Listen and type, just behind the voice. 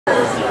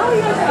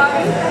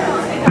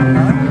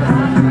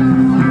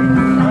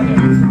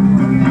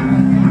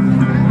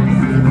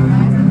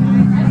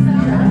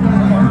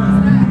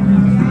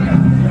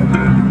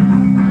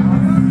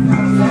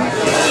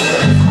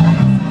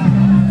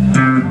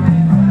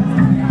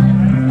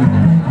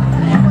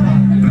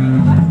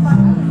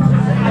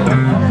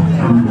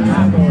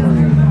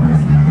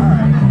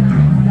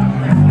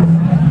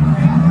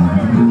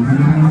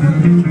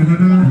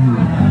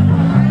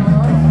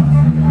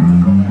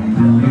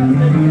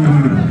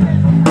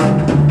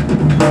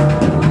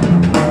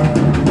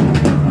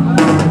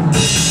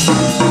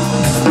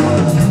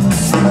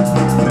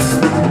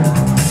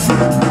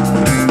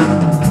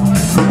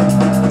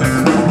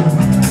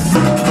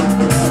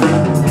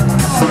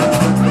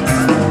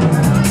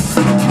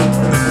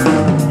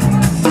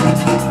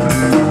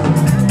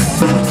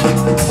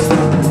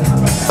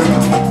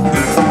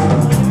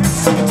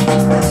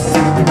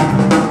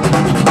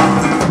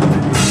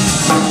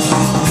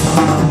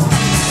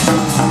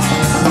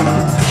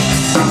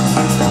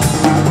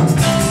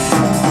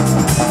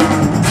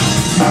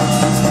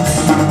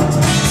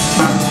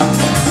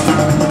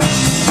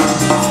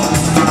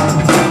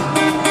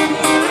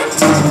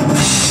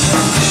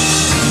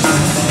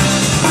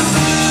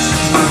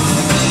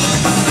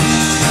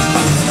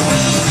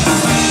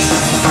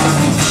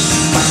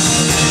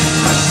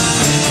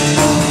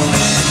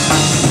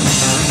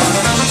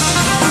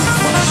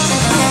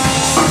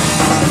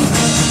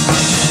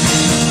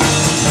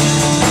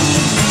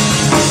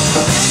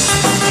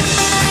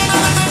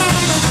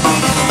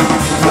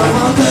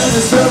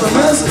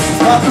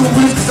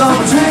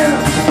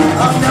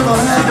I've never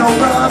had no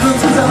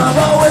problems, cause I've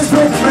always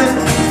been friend.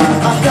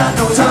 I've got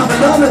no time to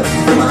love it,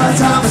 and my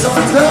time is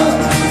always love.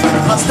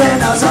 I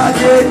stand outside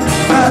gate,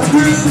 that's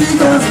groovy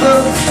cause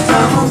love.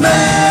 I'm a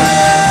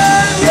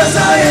man, yes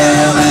I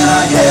am, and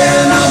I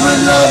can't help but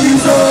love you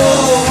so.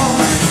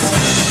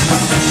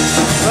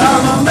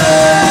 I'm a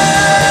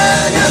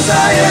man, yes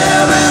I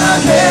am, and I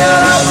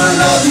can't help but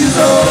love you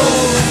so.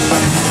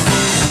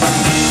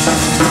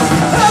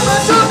 I'm a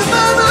talking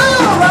man,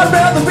 I'd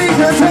rather be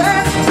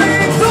content,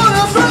 being good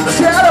up from the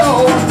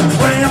shadow.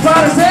 When your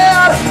body's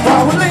out,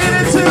 while we're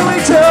leading to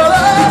each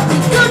other.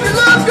 Good be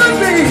love, good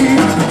be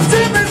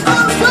dipping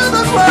on the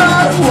other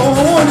side.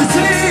 Want to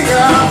see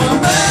I'm a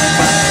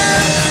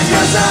man,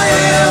 yes I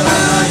am,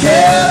 and I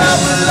can't help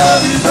but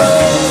love you so.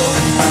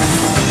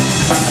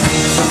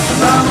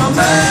 I'm a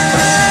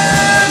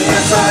man,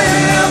 yes I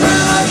am,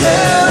 and I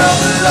can't help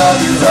but love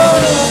you so.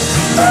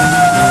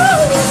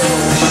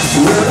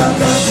 Well, I've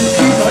got to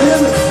keep my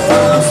image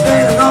while I'm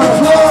standing on the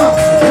floor.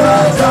 If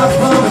I drop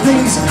from the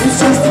things, it's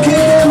just to keep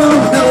them on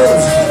the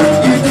nose.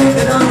 You think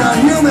that I'm not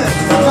human,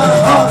 my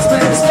heart's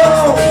been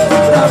slow.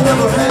 But I've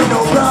never had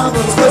no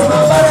problems, cause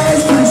my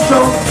body's pretty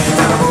strong.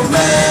 I'm a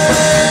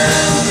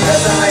man,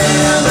 yes I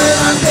am, and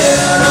I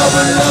can't help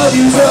but love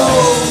you so.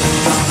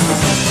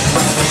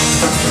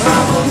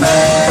 I'm a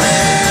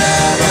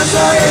man, yes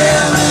I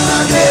am, and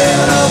I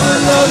can't help but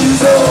love you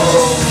so.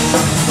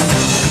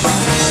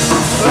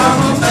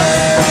 I'm a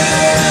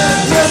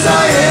man, yes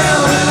I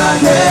am, and I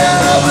can't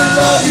help but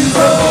love you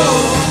so.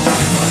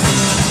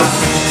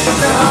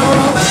 I'm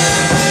a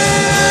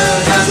man,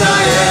 yes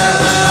I am,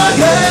 and I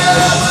can't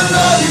help but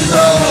love you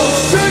so.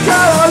 Good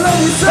God, I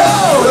love you so.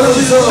 Love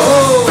you so.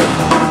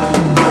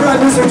 Alright,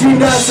 Mr. G.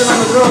 Dodson on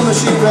the drum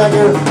machine back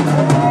here.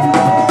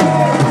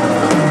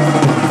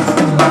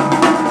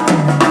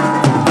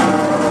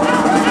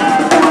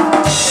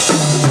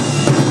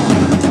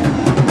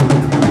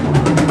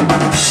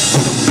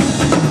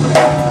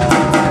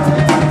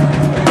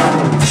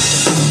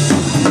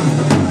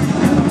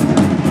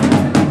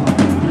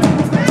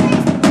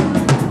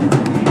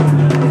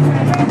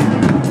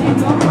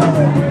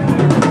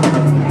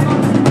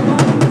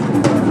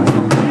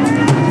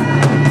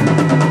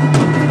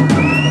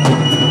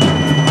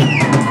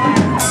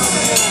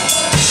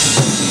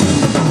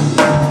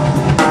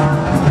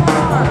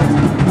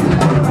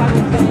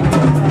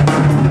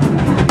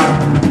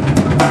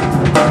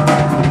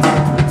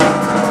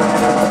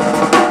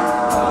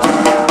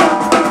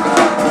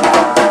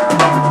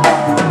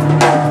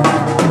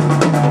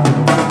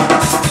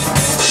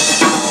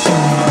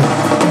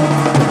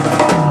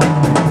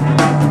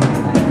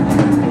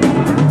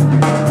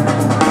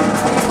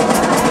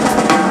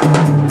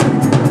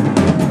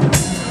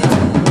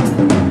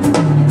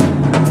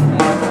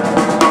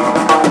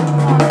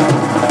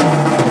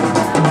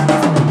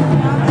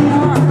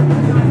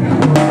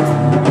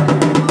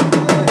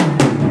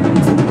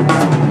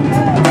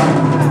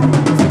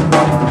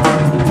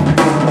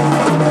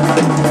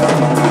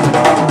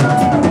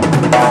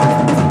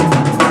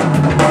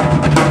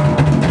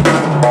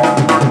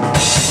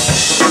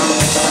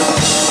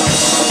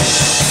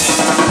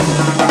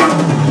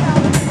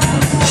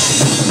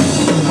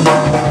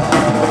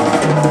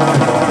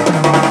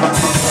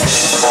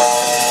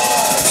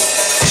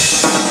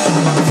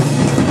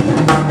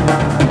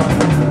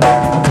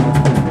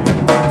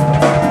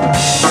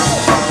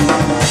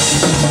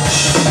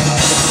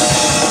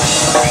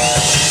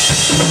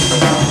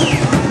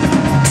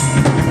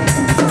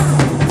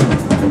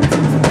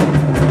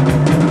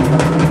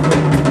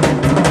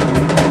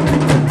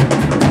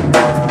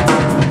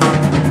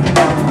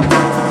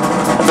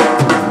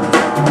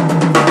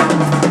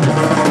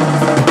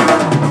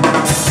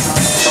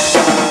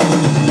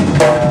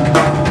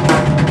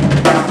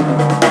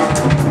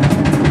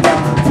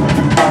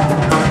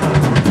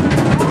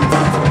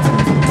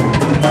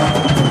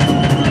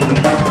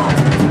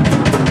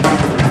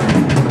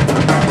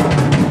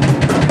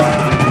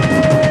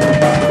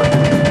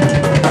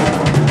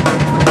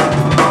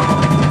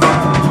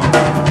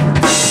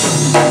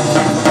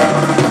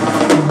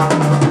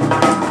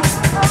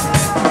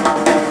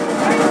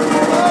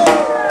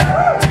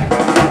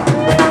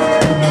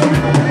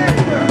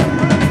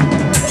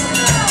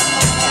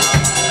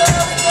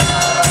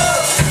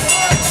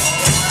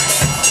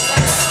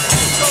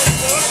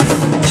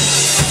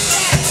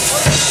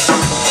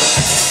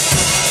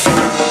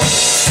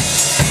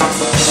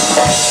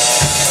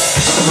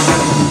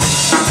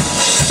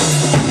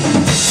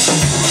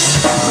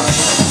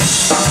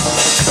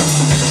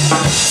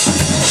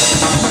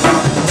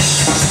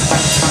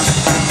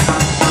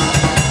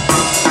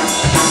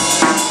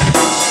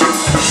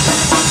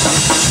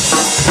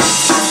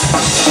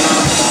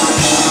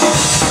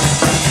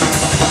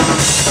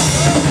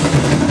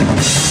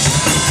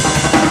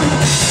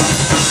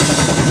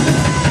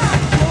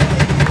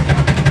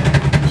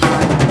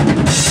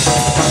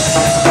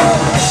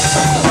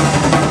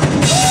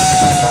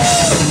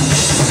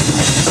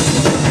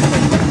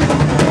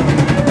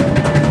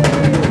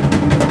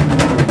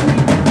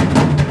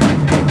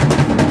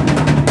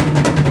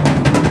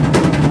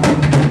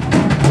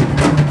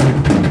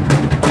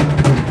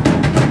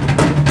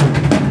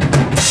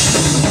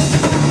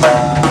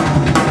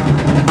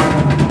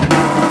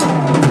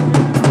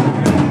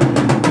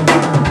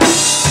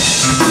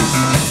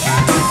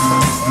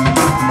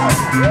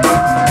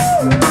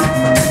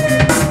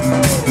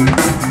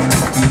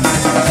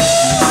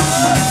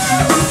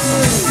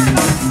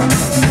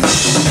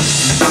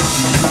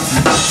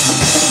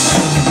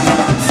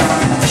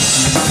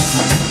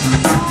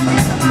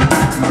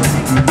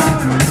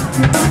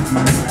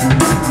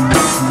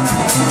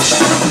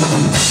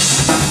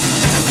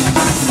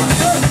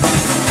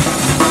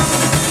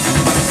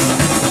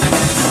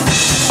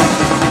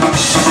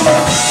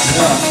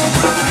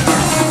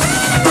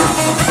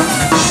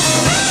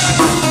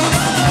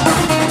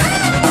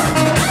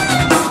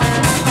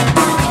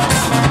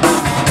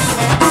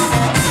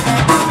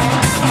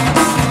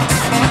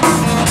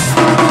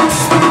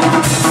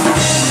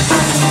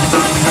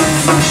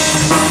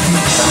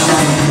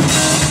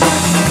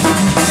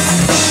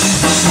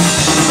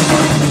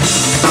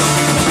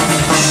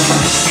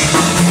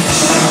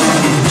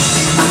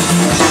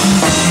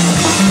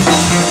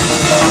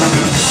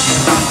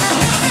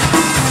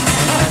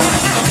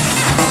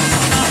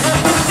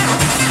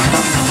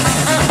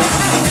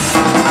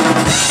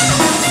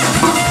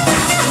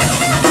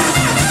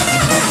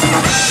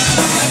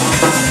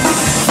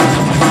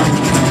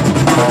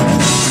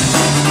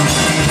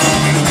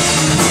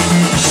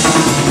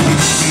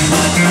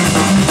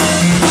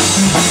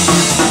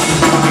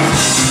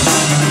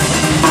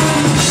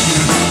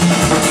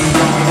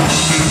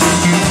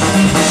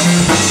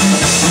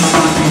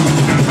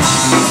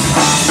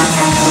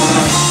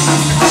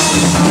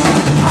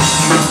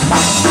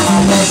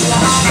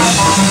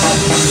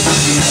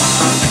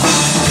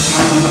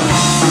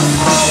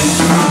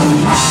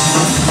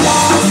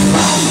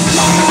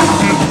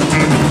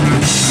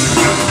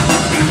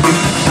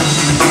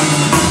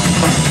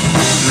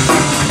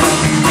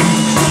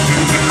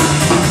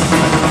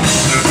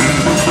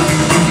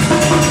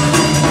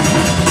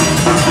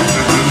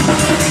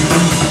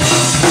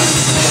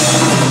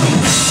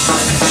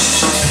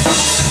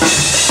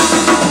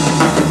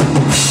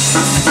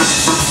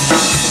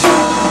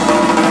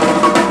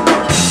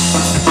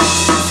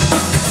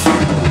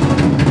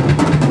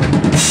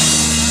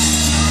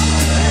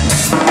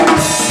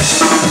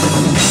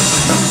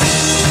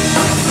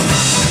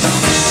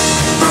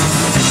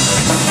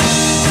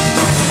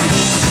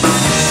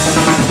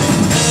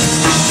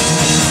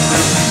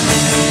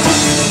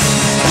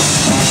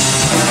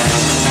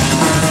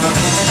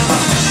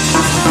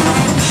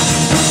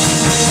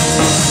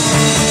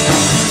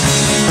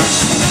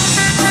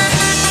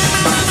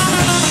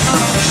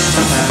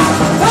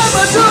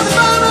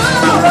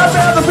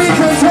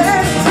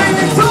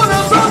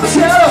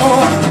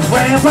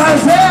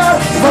 Vampires there,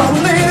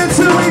 falling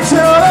into each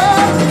other.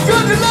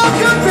 Good to love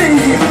could be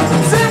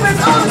singing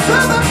on the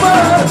summer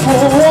bird.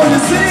 Won't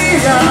you see,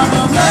 I'm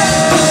a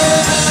man.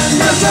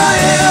 Yes, I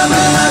am,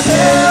 and I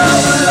can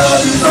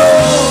love you so.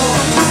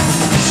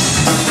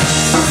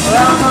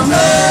 I'm a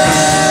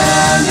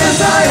man.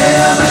 Yes, I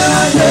am, and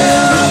I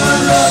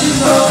can love you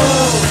so.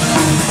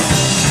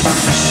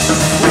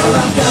 Well,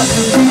 I've got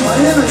to keep my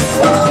image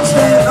while I'm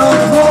standing on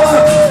the floor.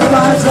 If I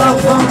drop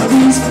on the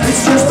beats,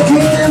 it's just to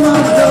keep them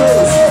on the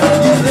nose.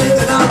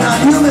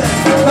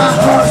 My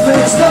heart's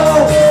made of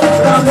stone,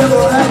 but I've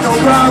never had no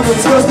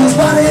problems, cause this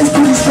body is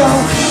pretty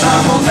strong.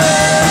 I'm a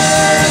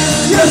man,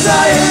 yes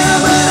I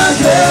am, and I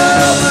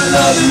can't help but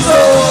love you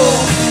so.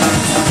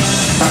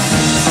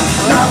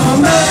 I'm a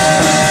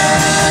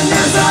man,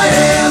 yes I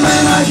am,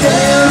 and I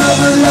can't help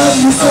but love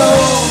you so.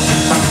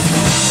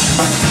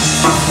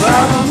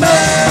 I'm a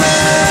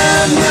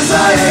man, yes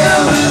I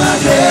am, and I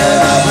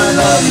can't help but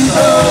love you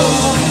so.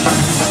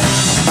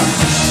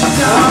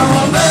 I'm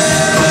a man.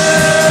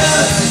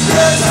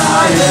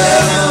 I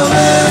am a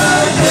man,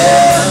 I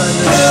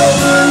can't help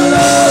but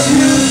love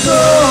you so.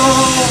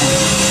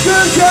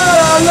 Good God,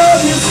 I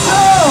love you so.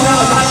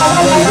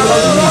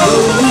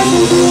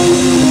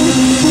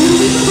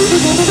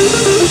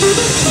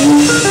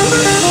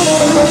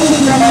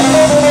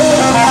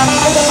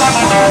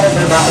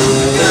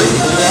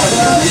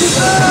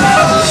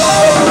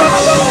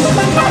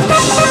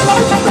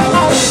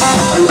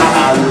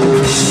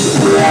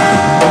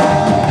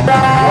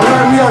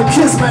 Alright, we are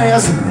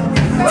KiZMaZ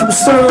from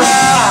Sterling.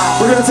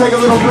 We're going to take a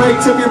little break.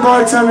 Tip your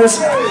bartenders.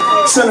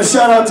 Send a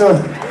shout out to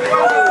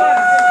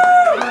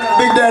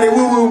Big Daddy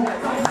Woo Woo.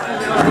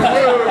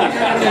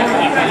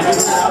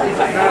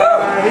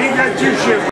 He got you shit.